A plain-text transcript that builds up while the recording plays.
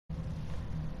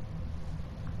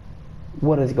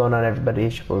What is going on, everybody?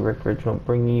 It's your boy Rick Original,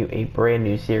 bringing you a brand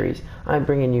new series. I'm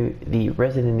bringing you the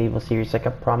Resident Evil series like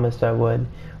I promised I would.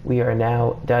 We are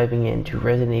now diving into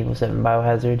Resident Evil 7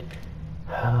 Biohazard.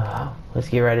 Let's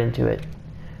get right into it.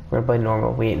 We're gonna play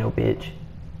normal. We ain't no bitch.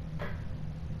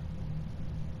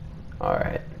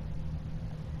 Alright.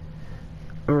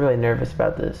 I'm really nervous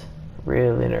about this.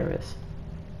 Really nervous.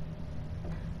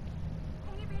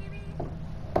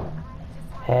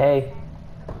 Hey.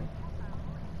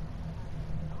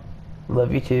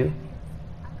 Love you too.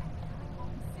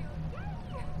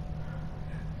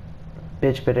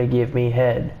 Bitch better give me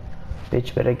head.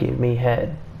 Bitch better give me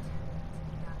head.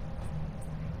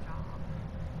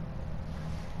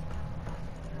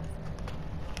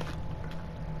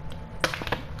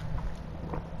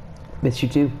 Miss you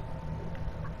too.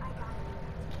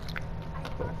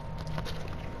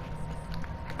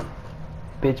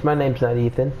 Bitch, my name's not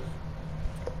Ethan.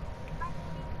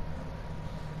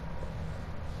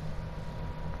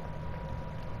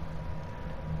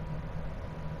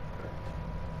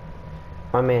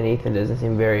 My man Ethan doesn't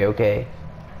seem very okay.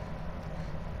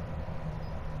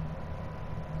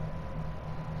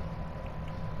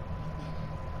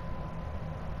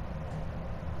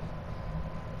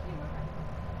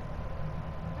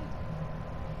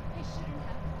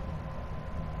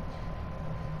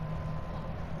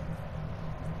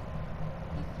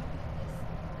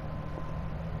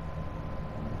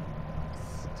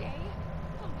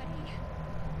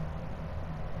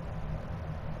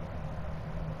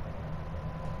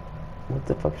 What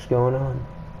the fuck's going on?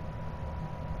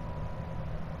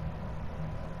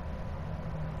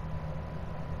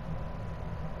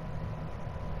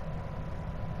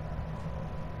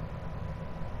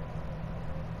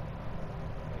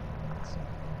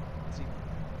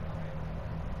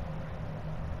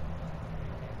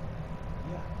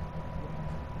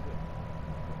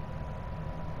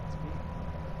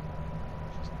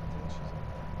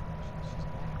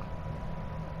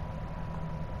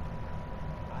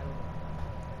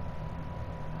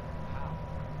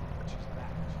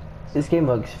 This game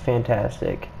looks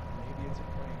fantastic.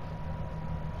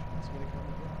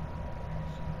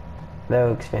 That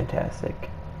looks fantastic.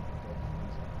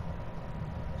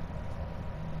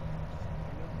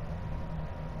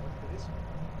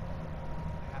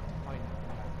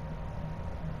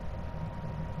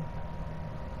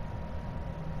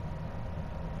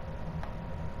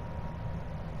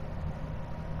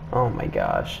 Oh my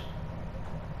gosh.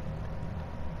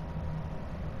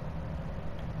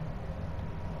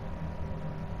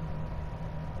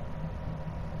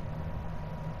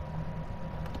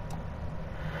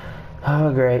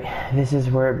 Oh great, this is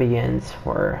where it begins,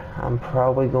 where I'm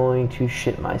probably going to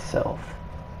shit myself.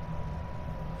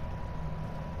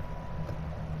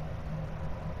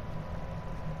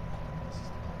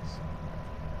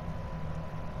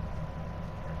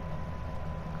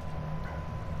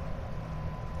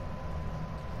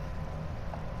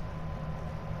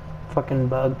 Fucking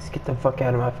bugs, get the fuck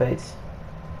out of my face.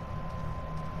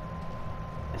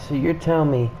 So you're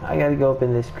telling me I gotta go up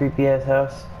in this creepy ass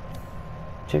house?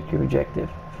 Check your objective.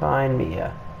 Find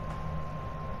Mia.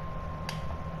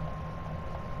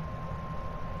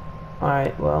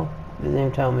 Alright, well, it doesn't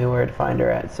even tell me where to find her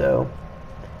at, so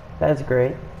that's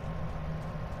great.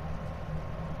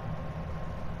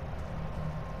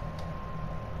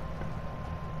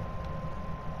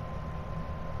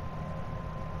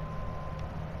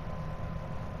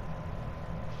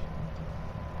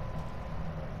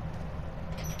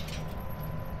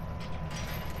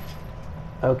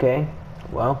 Okay.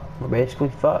 Well, we're basically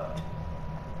fucked.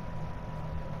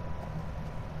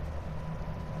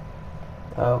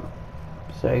 Oh,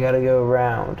 so I gotta go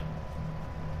around.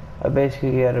 I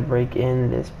basically gotta break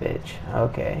in this bitch.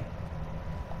 Okay,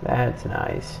 that's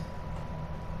nice.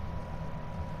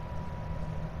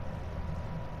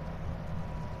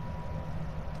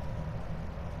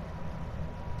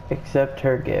 Accept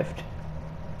her gift.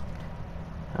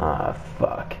 Ah,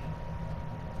 fuck.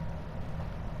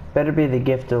 Better be the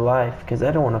gift of life, because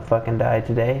I don't want to fucking die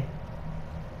today.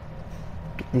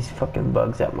 Get these fucking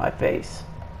bugs out my face.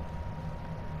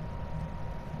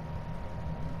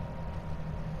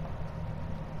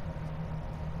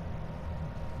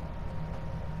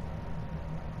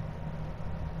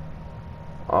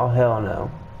 Oh, hell no.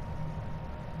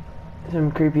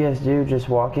 Some creepy ass dude just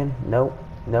walking. Nope.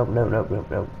 Nope, nope, nope, nope,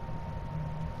 nope.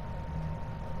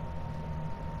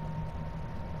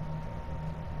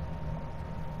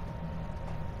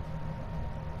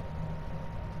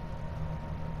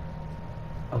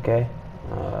 Okay.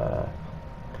 Where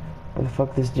the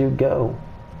fuck this dude go?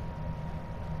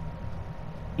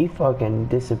 He fucking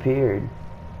disappeared.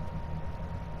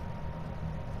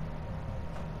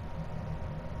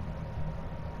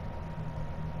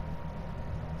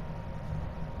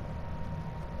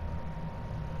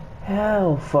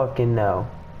 Hell fucking no.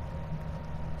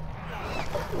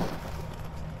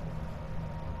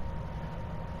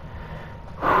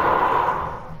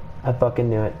 I fucking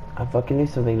knew it. I fucking knew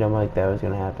something dumb like that was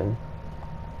gonna happen.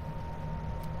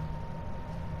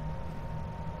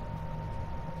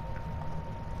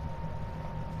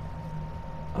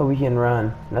 Oh, we can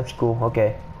run. That's cool.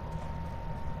 Okay.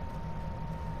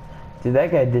 Dude,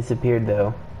 that guy disappeared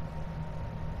though.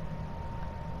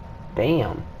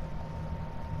 Damn.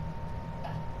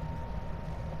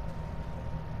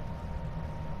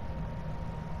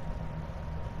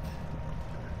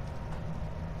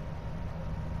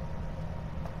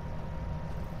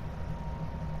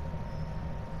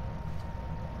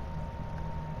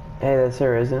 Hey, that's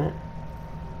her, isn't it?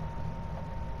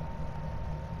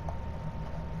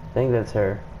 I think that's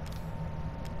her.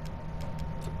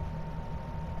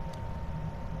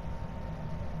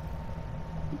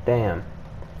 Damn.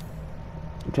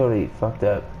 I'm totally fucked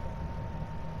up.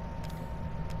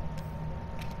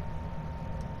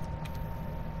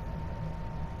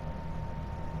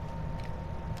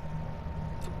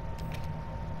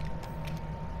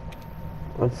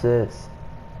 What's this?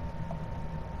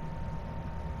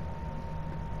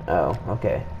 Oh,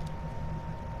 okay.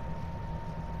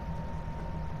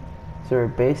 So we're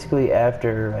basically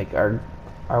after like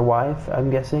our wife, I'm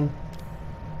guessing.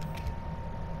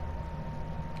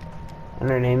 And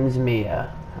her name is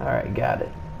Mia. Alright, got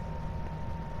it.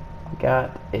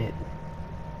 Got it.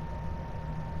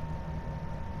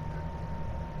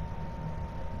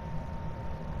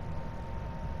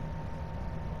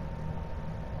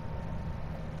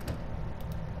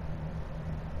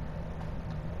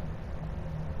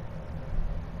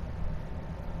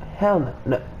 Hell no.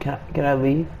 No, can I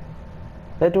leave?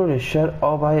 That door just shut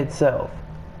all by itself.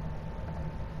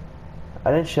 I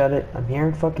didn't shut it. I'm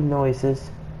hearing fucking noises.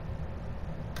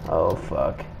 Oh,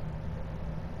 fuck.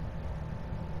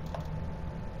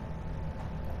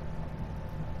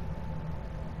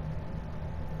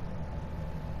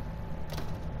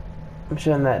 I'm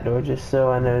shutting that door just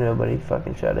so I know nobody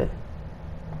fucking shut it.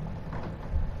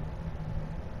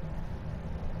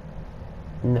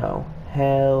 No.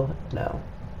 Hell no.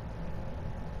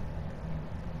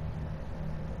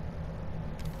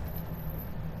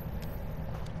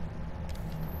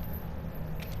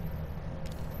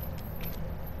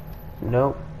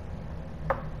 Nope.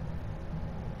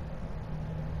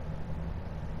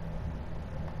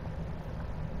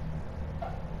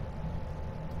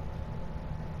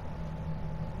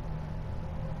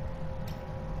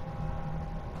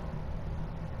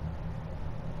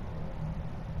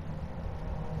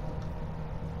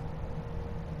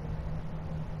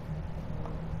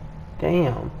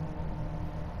 Damn.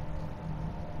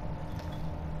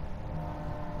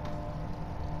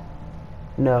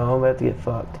 No, I'm about to get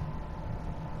fucked.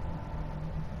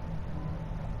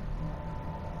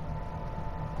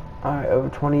 Alright, over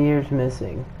 20 years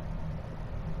missing.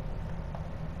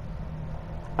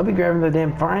 I'll be grabbing the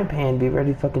damn frying pan, be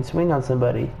ready to fucking swing on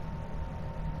somebody.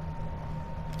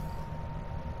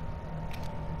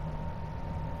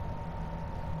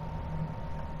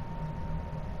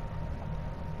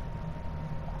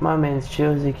 My man's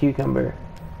chill as a cucumber.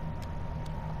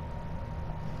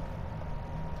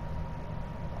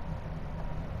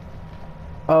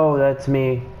 Oh, that's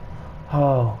me.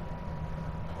 Oh.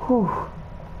 Whew.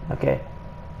 Okay.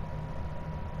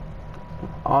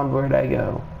 Onward I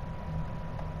go.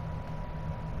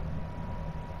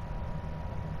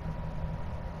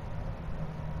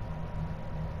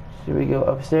 Should we go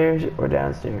upstairs or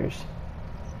downstairs?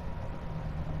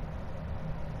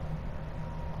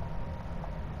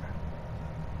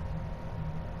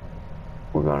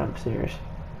 We're going upstairs.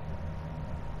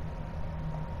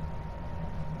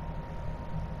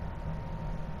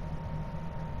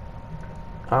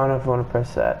 I don't know if I want to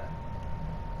press that.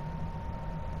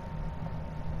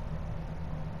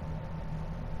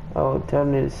 Oh, tell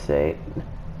me to say.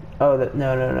 Oh, that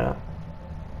no.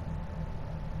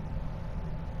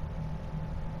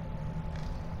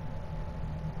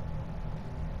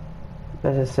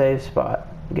 That's a safe spot.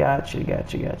 Gotcha.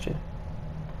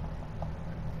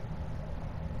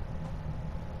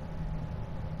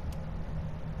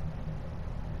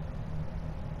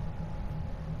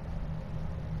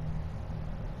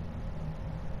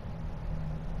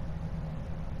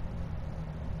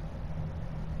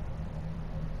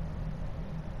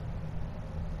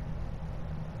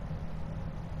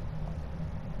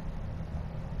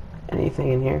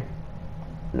 Anything in here?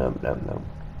 Nope.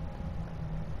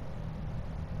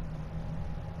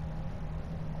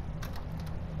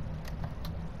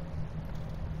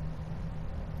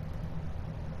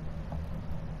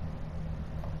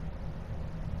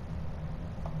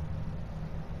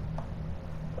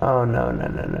 Oh, no, no,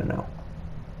 no, no, no.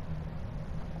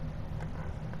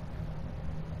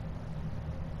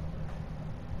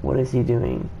 What is he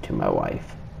doing to my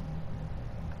wife?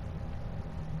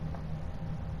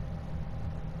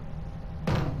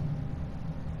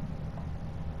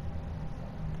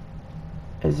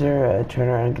 Is there a turn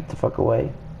around and get the fuck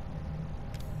away?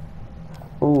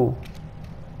 Ooh.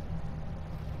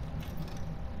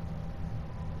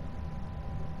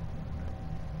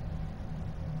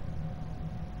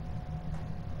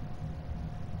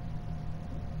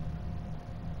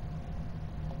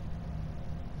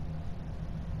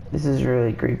 This is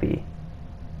really creepy.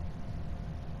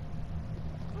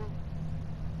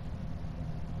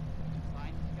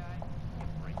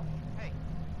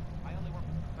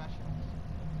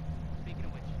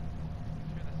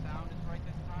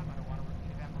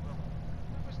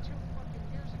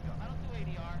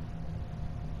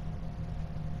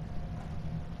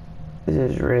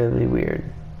 This is really weird.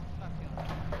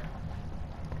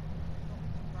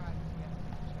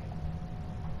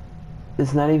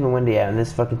 It's not even windy out, and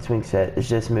this fucking swing set is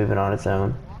just moving on its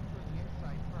own.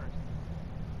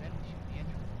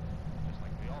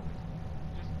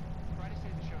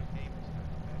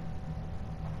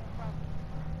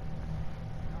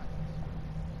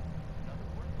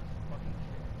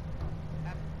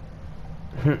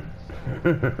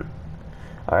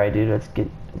 Alright, dude, let's get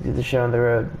the show on the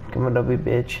road. Come on, don't be a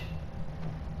bitch.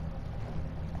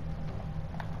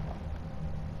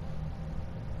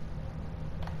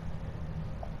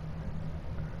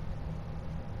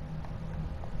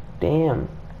 Damn.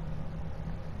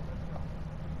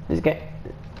 This guy.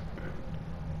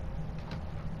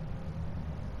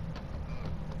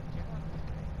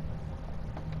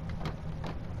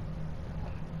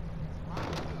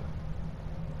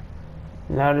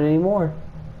 Not anymore.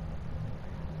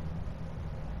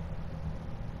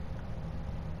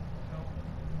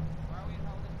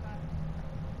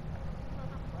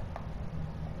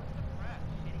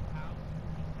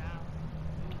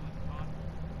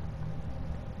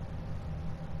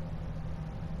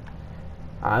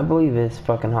 I believe it's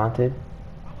fucking haunted.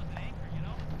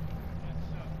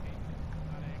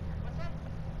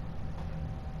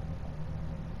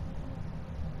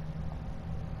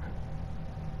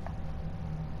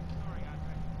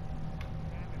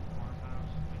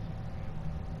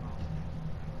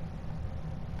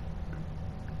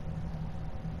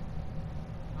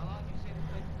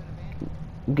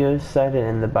 Ghost sighted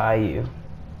in the bayou.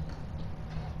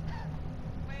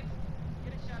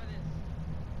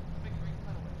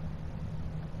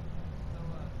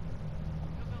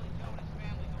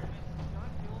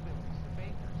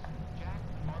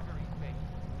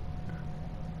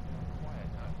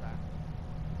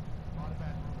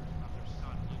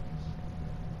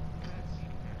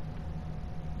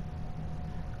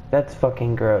 That's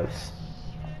fucking gross.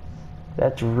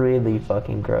 That's really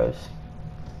fucking gross.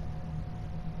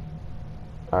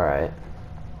 Alright.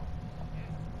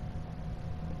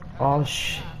 Oh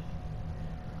shit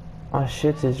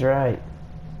is right.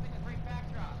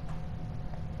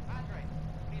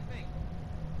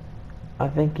 I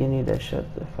think you need to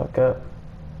shut the fuck up.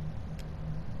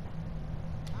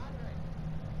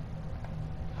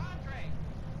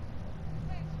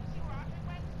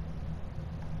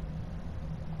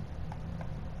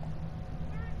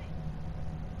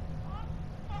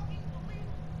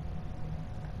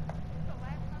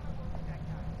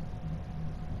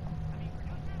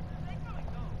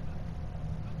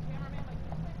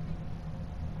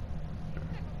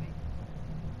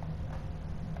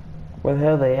 Where the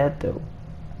hell they at though?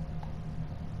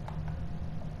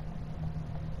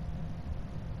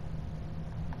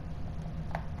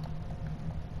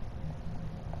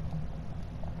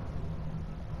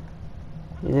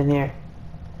 He's in here.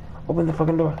 Open the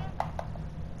fucking door.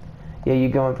 Yeah, you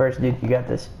going first, dude. You got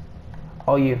this.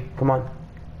 All you. Come on.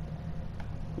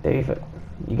 There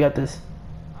you got this.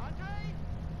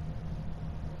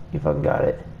 You fucking got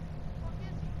it.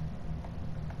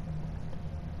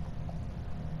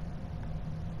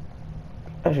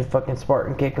 I should fucking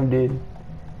Spartan kick him, dude.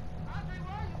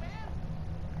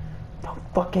 Don't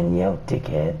fucking yell,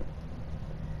 dickhead.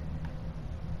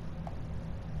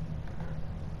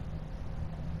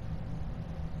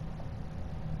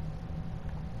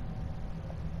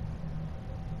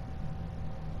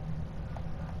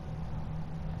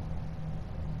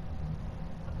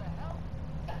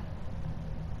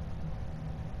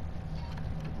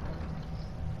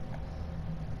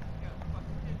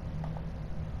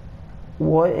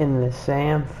 What in the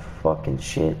Sam fucking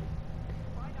shit?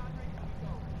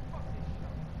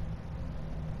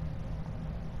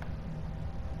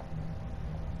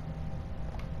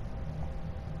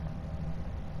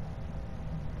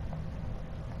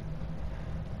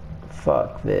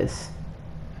 Fuck this.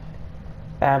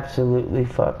 Absolutely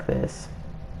fuck this.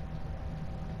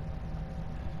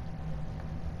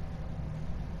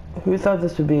 Who thought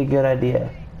this would be a good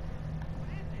idea?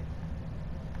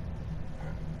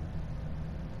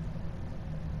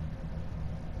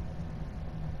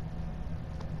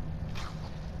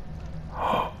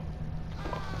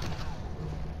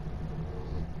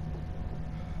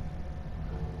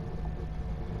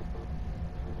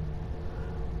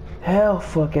 Hell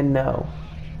fucking no.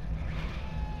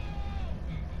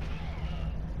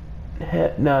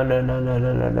 No, no, no, no,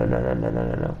 no, no, no, no, no, no, no,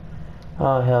 no, no.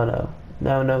 Oh, hell no.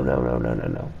 No, no, no, no, no, no,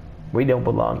 no. We don't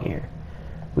belong here.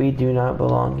 We do not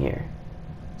belong here.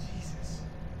 Jesus.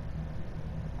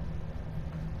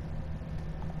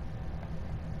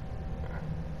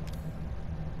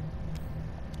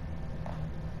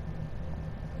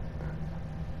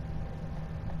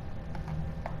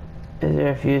 Is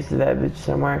there a fuse to that bitch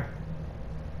somewhere?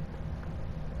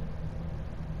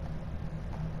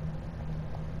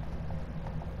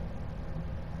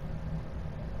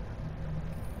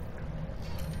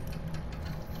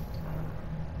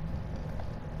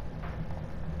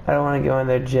 I don't want to go in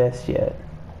there just yet.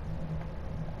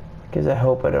 Because I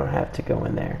hope I don't have to go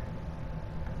in there.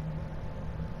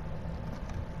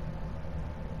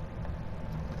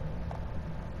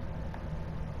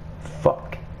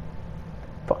 Fuck.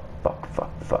 Fuck, fuck,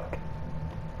 fuck, fuck.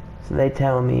 So they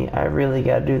tell me I really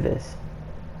gotta do this.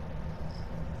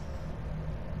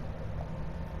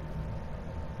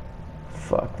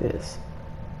 Fuck this.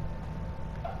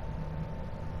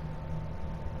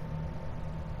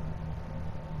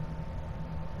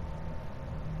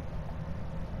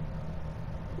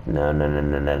 No, no, no,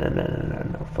 no, no, no, no, no, no,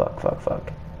 no. Fuck, fuck,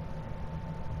 fuck.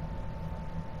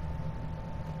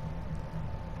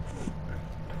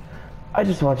 I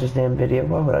just watched this damn video.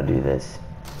 Why would I do this?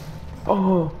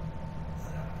 Oh.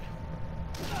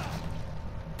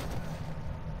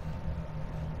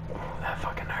 That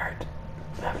fucking hurt.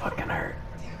 That fucking hurt.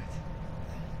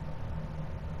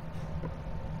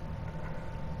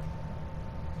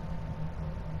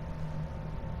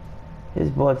 His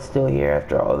blood's still here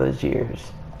after all those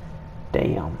years.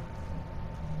 Damn.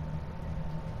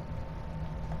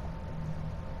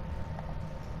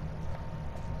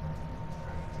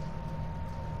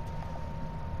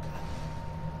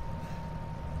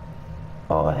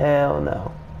 Oh, hell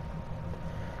no.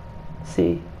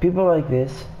 See, people like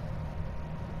this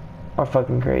are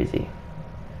fucking crazy.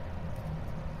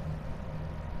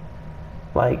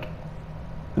 Like,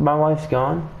 my wife's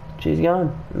gone. She's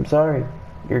gone. I'm sorry.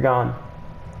 You're gone.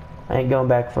 I ain't going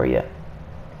back for you.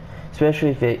 Especially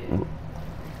if it...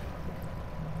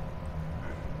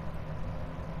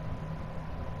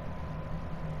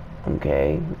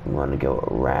 Okay, you want to go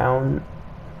around.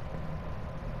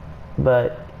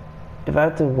 But if I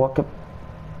have to walk up...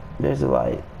 There's a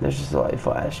light. There's just a light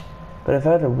flash. But if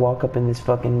I had to walk up in this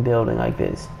fucking building like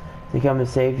this to come and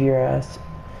save your ass,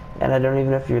 and I don't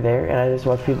even know if you're there, and I just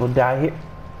watch people die here...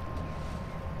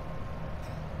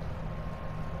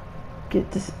 Get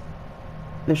this...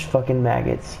 There's fucking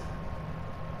maggots.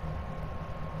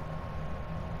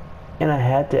 And I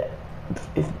had to,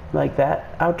 if like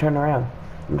that, I would turn around.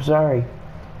 I'm sorry.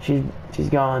 She's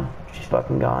gone. She's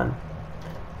fucking gone.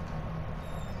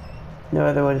 No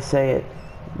other way to say it,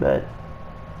 but,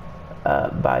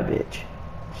 bye bitch.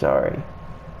 Sorry.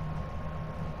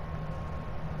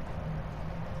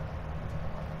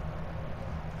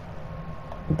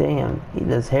 Damn, he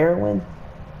does heroin?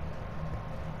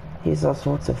 He's all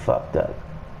sorts of fucked up.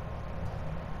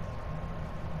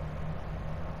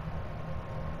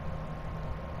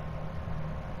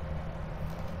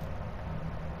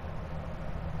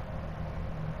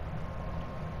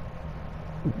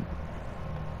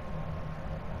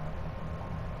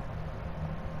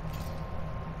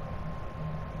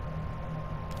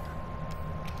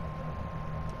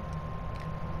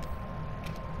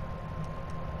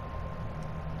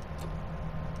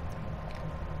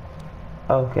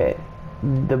 Okay,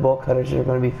 the bolt cutters are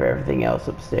going to be for everything else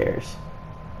upstairs.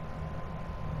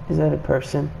 Is that a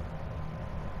person?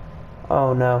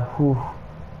 Oh no, whew.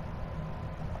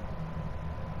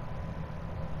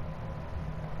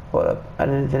 Hold up, I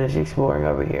didn't finish exploring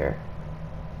over here.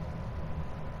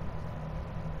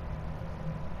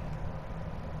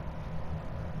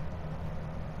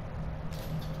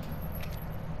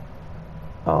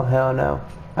 Oh hell no,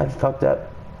 I fucked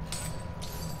up.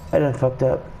 I done fucked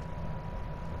up.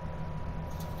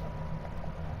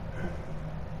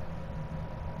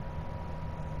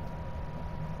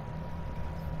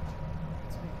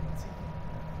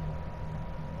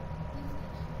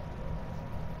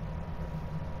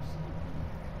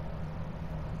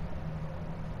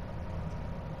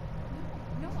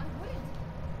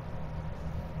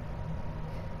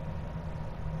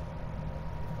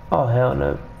 Oh, hell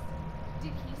no.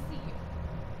 Did he see you?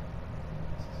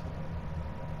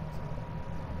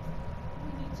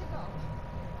 We need to go.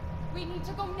 We need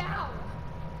to go now.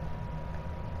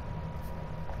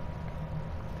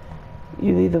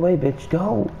 You lead the way, bitch.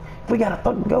 Go. If we gotta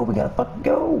fucking go, we gotta fucking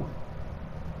go.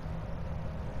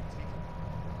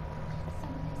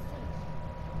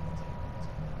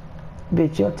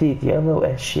 Bitch, your teeth yellow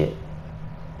as shit.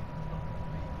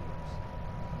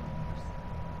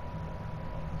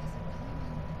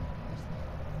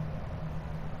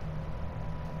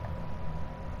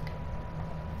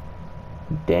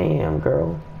 Damn,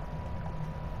 girl.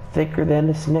 Thicker than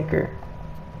a Snicker.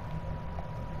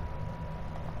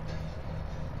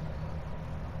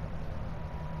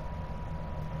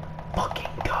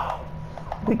 Fucking go.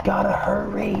 We gotta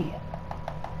hurry.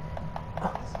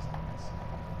 Oh.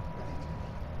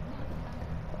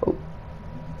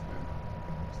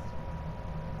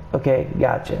 Okay,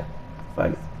 gotcha.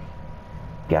 Fuck.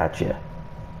 Gotcha.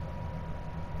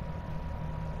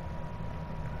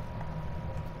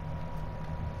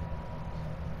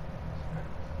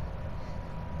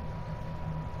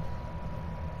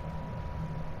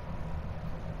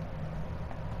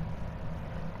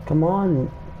 Come on.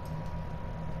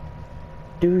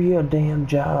 Do your damn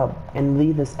job and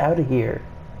leave us out of here.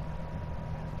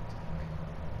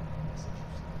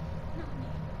 Not me.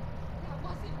 That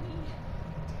wasn't me.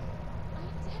 I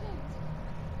didn't.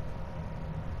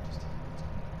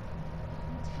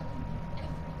 I'm telling you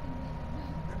everything that I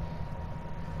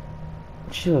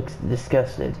know. She looks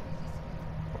disgusted.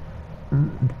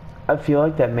 I feel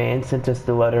like that man sent us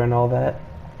the letter and all that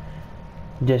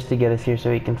just to get us here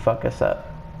so he can fuck us up.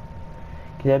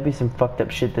 Cause that'd be some fucked up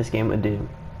shit this game would do.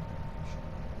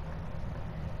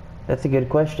 That's a good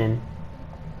question.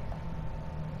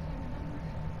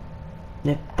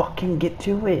 Then fucking get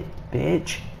to it,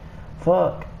 bitch.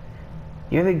 Fuck.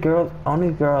 You're the girl,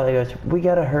 only girl that goes, we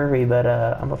gotta hurry, but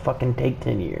I'm gonna fucking take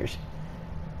 10 years.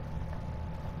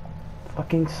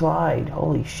 Fucking slide.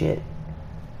 Holy shit.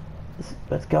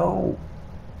 Let's go.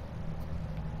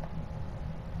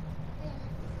 There.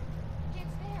 It's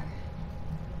there.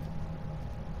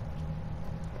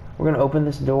 We're gonna open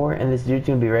this door and this dude's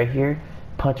gonna be right here.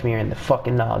 Punch me in the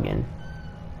fucking noggin.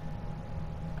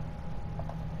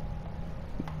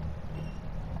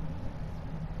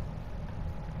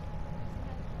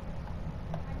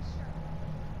 I'm sure.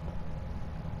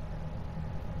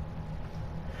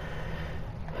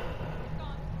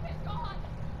 It's gone.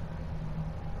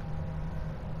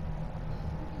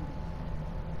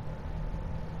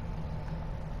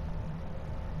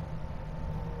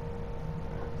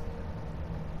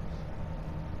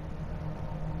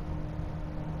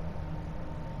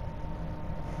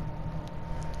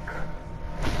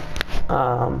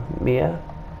 Mia?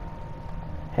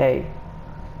 Hey,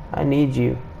 I need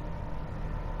you.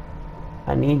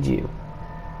 I need you.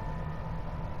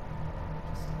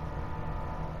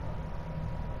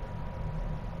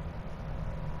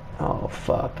 Oh,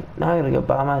 fuck. Now I gotta go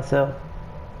by myself.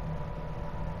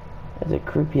 There's a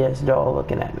creepy ass doll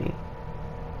looking at me.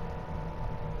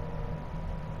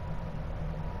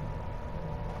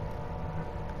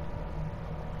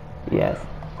 Yes.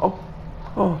 Oh.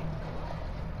 Oh.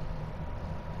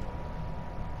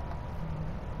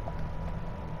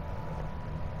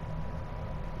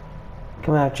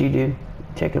 Come at you, dude.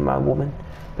 Taking my woman.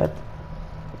 But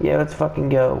yeah, let's fucking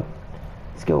go.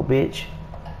 Let's go, bitch.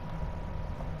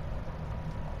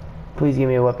 Please give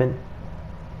me a weapon.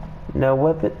 No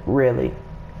weapon? Really?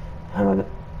 How am I gonna...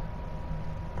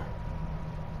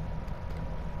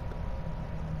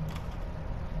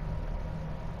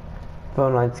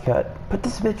 Phone line's cut. Put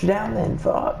this bitch down then,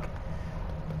 fuck.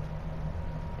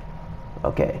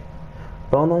 Okay.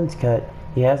 Phone line's cut.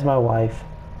 He has my wife.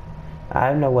 I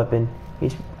have no weapon.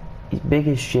 He's big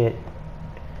as shit.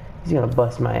 He's gonna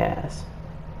bust my ass.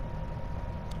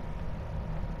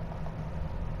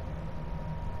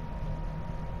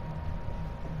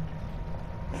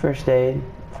 First aid.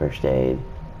 First aid.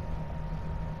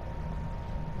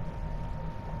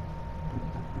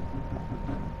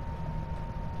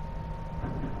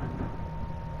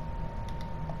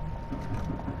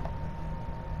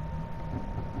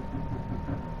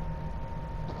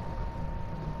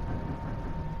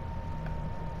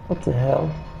 What the hell?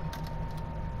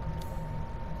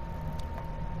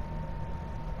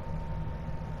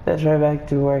 That's right back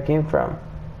to where I came from.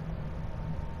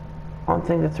 I don't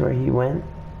think that's where he went.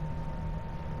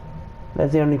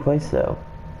 That's the only place though.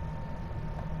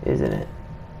 Isn't it?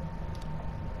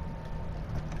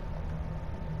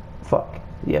 Fuck.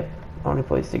 Yep. Only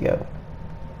place to go.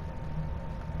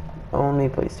 Only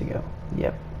place to go.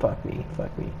 Yep. Fuck me.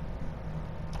 Fuck me.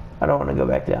 I don't want to go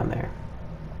back down there.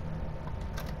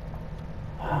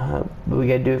 But we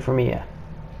gotta do it for Mia.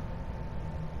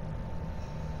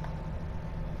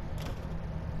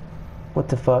 What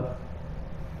the fuck?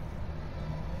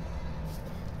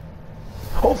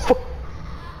 Oh fuck!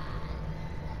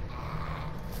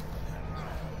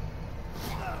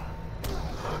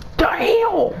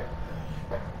 Damn!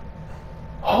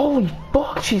 Holy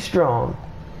fuck, she's strong.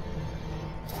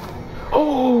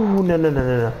 Oh, no, no, no,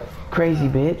 no, no. Crazy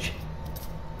bitch.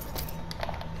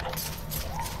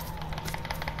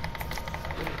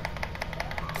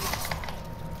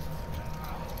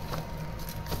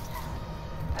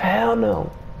 Hell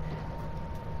no.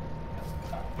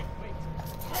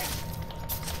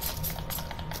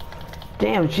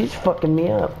 Damn, she's fucking me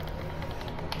up.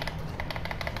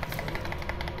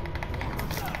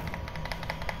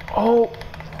 Oh.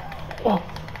 Oh.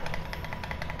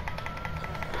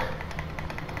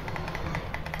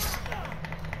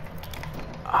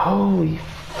 Holy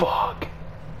fuck.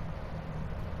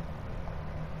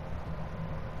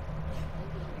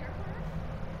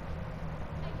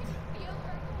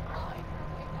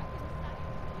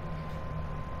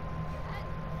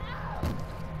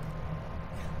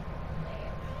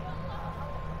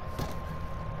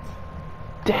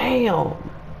 Damn.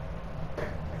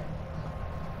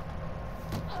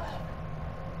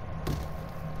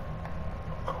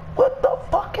 What the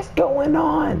fuck is going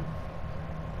on?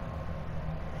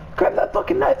 Grab that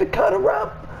fucking knife and cut her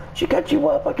up. She cut you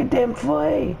up like a damn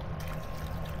fillet.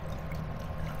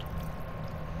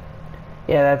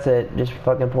 Yeah, that's it. Just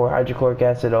fucking pour hydrochloric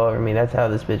acid all over me. That's how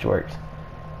this bitch works.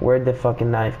 Where'd the fucking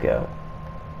knife go?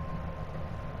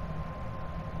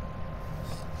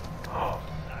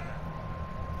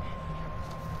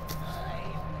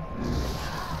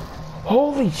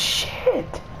 Holy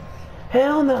shit!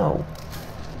 Hell no!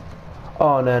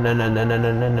 Oh no no no no no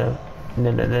no no no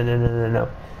no no no no no no no!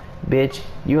 Bitch,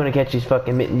 you wanna catch these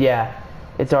fucking mittens? Yeah,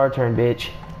 it's our turn, bitch.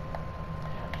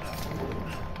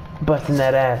 Busting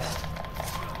that ass.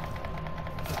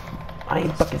 I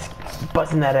ain't fucking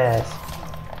busting that ass.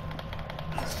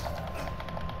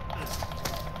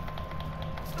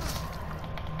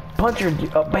 Punch her,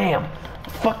 oh, bam!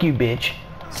 Fuck you, bitch.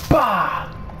 Bah!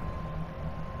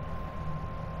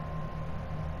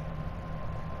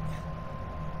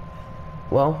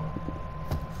 Well,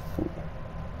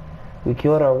 we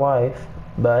killed our wife,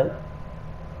 but,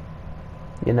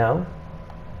 you know,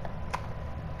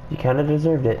 you kinda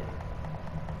deserved it.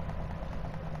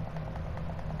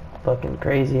 Fucking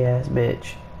crazy ass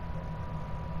bitch.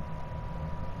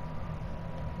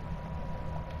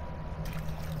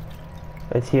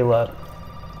 Let's heal up.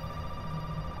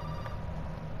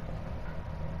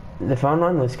 The phone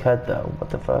line was cut though, what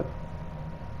the fuck?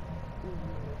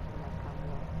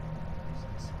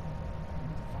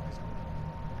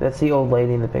 That's the old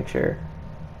lady in the picture.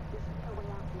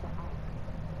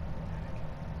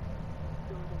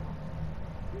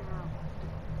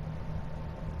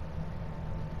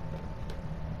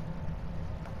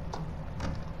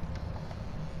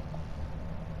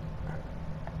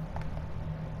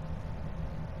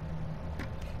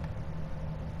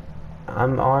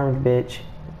 I'm armed, bitch.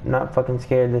 Not fucking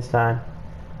scared this time.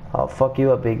 I'll fuck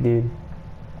you up, big dude.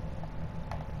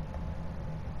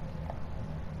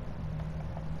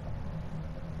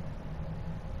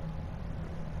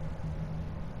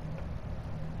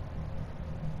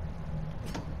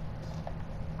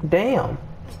 Damn.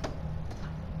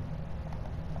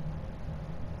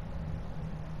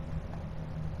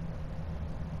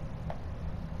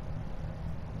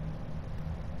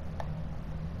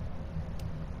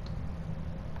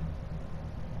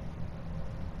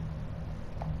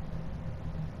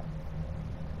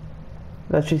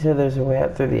 But she said there's a way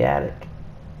out through the attic.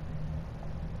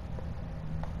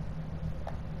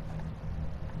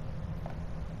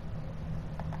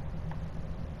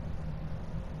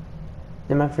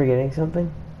 Am I forgetting something?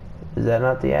 Is that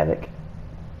not the attic?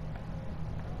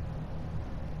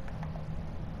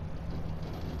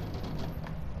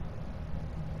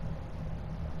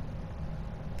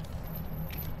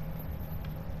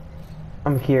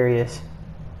 I'm curious.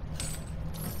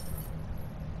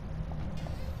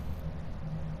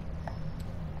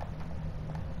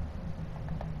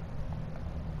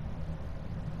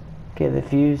 Okay, the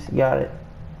fuse, got it.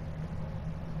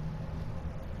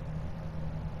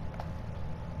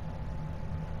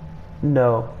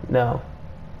 No, no.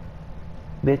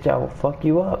 Bitch, I will fuck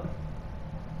you up.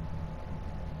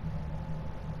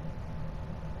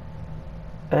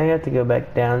 I have to go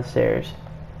back downstairs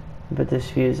and put this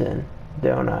fuse in,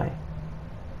 don't I?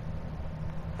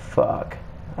 Fuck.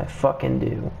 I fucking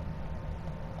do.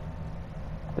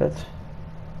 That's...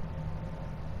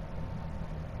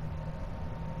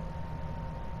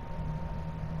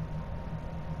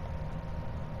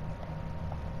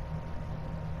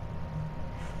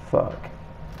 fuck.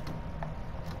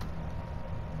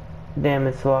 Damn,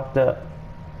 it's locked up.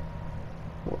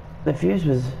 The fuse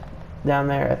was down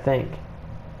there, I think.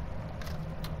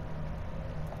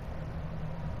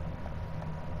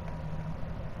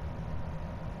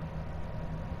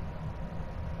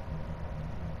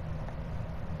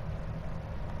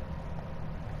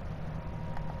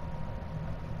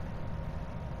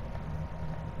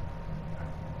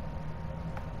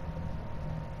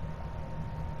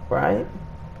 Right?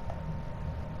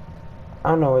 I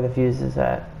don't know where the fuse is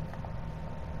at.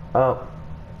 Oh.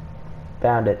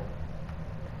 Found it.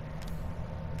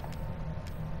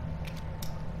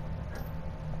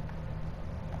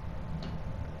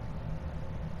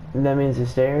 And that means the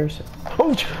stairs.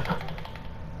 Oh!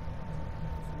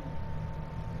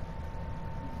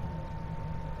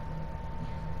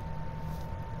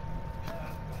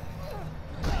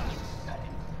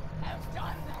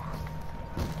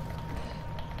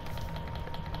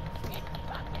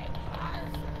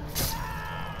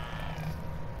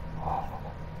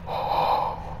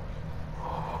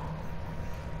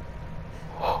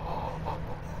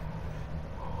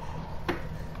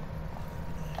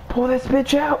 Pull this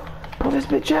bitch out! Pull this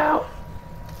bitch out!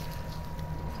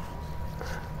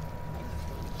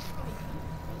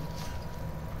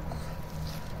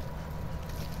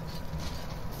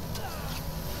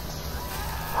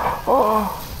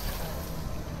 Oh!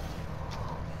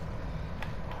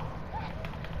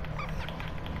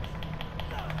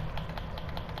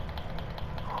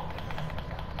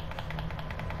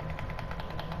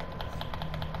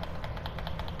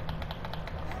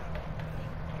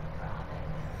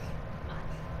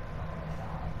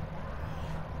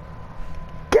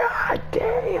 God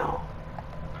damn!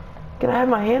 Can I have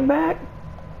my hand back?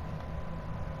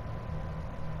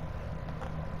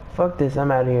 Fuck this, I'm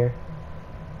out of here.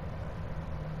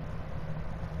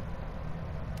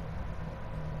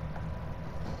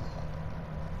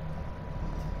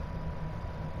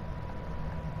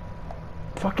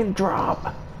 Fucking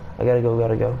drop! I gotta go,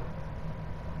 gotta go.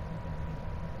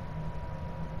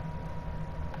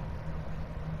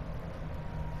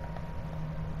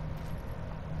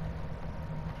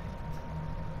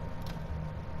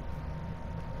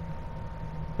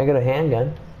 I got a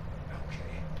handgun. Okay,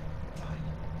 fine.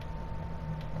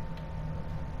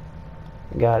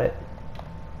 Got it.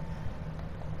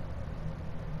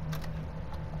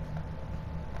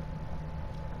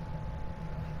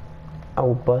 I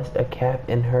will bust a cap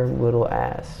in her little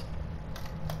ass.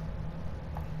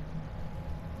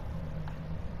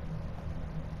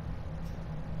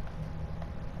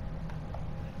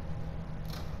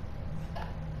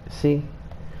 See?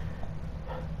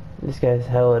 This guy's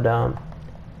hella dumb.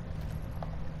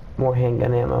 More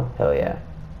handgun ammo. Hell yeah.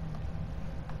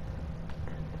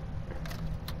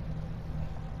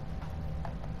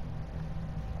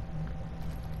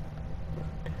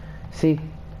 See?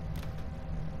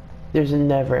 There's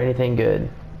never anything good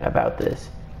about this.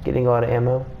 Getting a lot of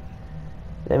ammo.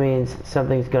 That means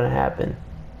something's gonna happen.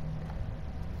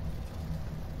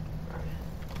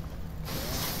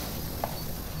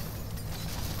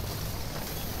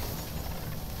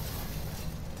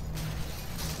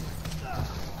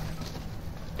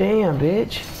 Damn,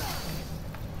 bitch.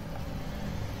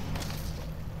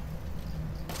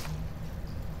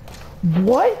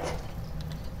 What?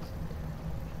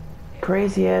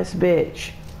 Crazy ass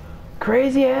bitch.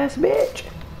 Crazy ass bitch.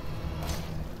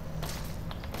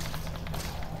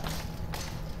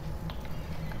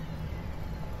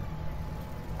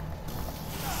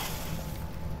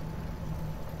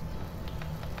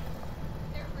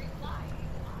 They're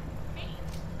relying on me.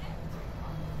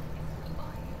 Everyone is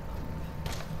relying on me.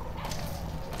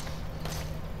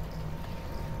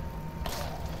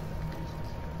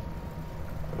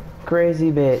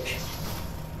 Crazy bitch.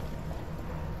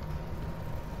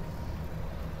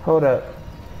 Hold up.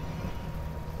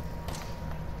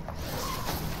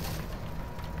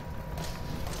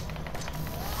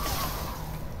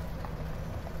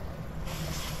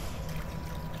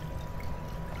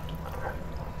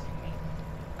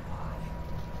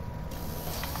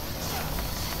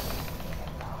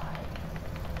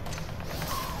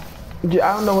 I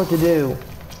don't know what to do.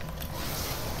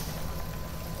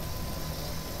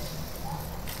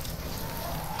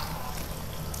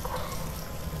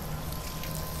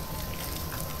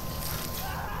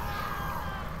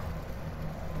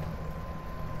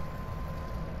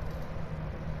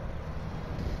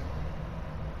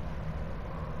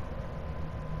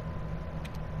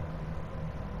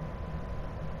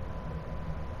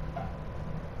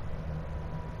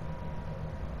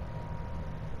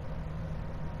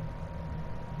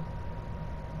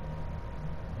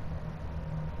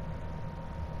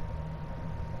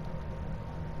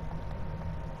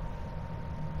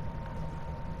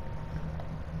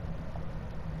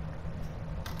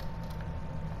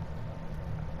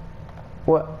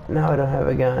 What? Now I don't have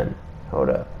a gun. Hold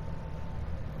up.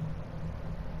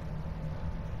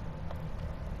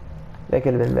 That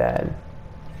could have been bad.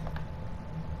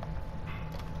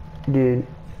 Dude,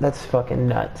 that's fucking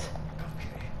nuts.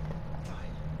 Okay,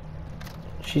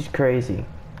 fine. She's crazy.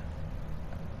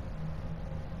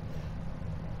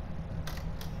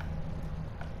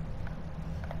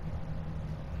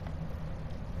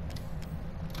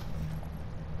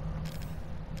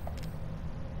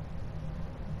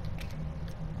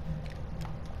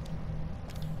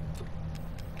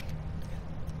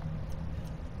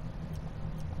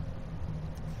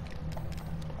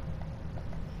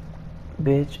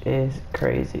 Bitch is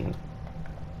crazy.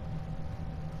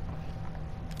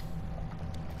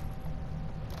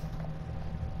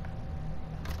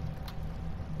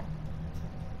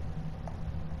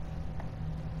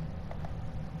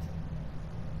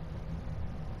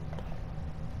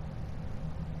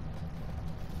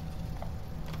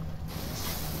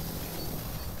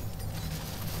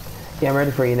 Yeah, I'm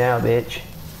ready for you now, bitch.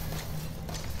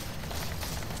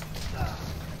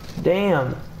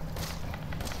 Damn.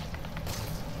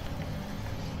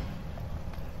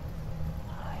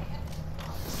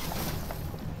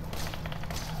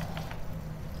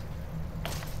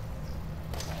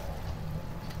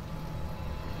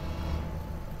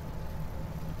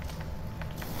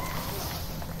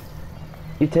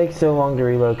 You take so long to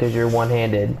reload because you're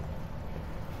one-handed.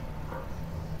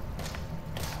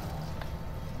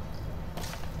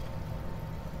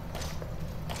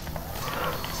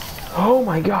 Oh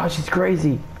my gosh, she's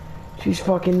crazy. She's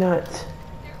fucking nuts.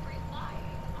 They're relying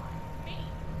on me.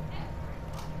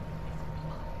 Everyone.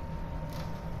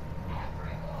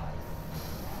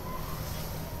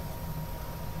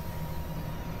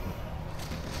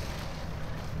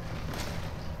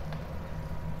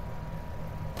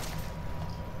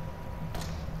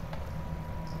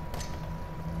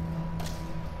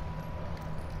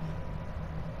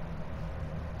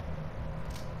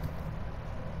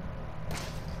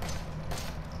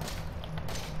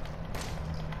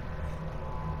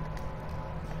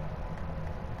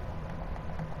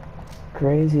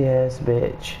 Crazy ass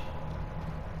bitch.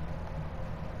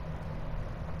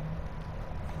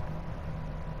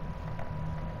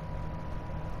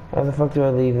 How the fuck do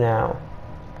I leave now?